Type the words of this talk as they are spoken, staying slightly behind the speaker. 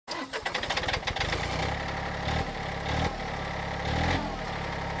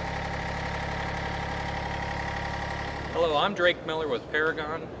Hello, I'm Drake Miller with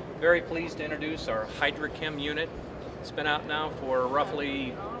Paragon. Very pleased to introduce our HydraCHEM unit. It's been out now for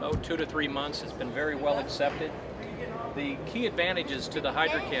roughly 2 to 3 months. It's been very well accepted. The key advantages to the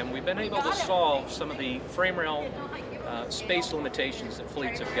HydraCHEM, we've been able to solve some of the frame rail space limitations that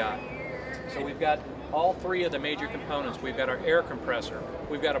fleets have got. So we've got all three of the major components. We've got our air compressor,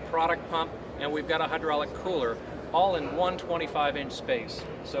 we've got a product pump, and we've got a hydraulic cooler, all in one 25-inch space.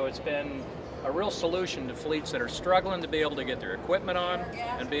 So it's been a real solution to fleets that are struggling to be able to get their equipment on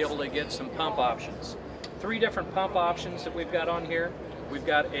and be able to get some pump options. 3 different pump options that we've got on here. We've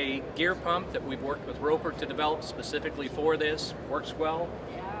got a gear pump that we've worked with Roper to develop specifically for this. Works well.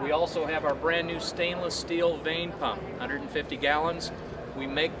 We also have our brand new stainless steel Vane Pump, 150 gallons. We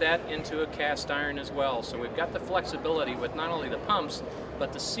make that into a cast iron as well. So we've got the flexibility with not only the pumps,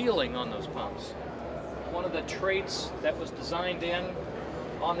 but the sealing on those pumps. One of the traits that was designed in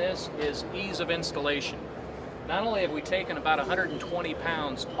on this is ease of installation. Not only have we taken about 120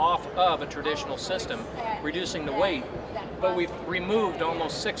 pounds off of a traditional system, reducing the weight, but we've removed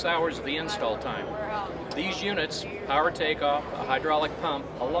almost 6 hours of the install time. These units, power takeoff, a hydraulic pump,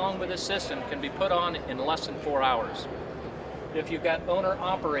 along with this system, can be put on in less than 4 hours. If you've got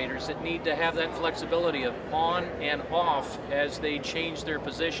owner-operators that need to have that flexibility of on and off as they change their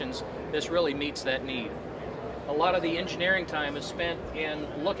positions, this really meets that need. A lot of the engineering time is spent in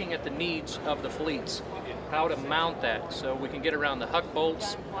looking at the needs of the fleets, how to mount that so we can get around the huck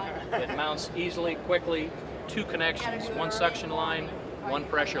bolts. It mounts easily, quickly, 2 connections, 1 suction line, 1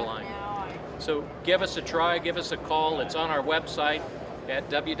 pressure line. So give us a try, give us a call. It's on our website at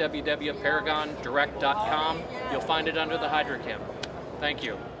www.paragondirect.com. You'll find it under the HydraCHEM. Thank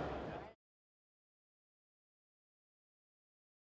you.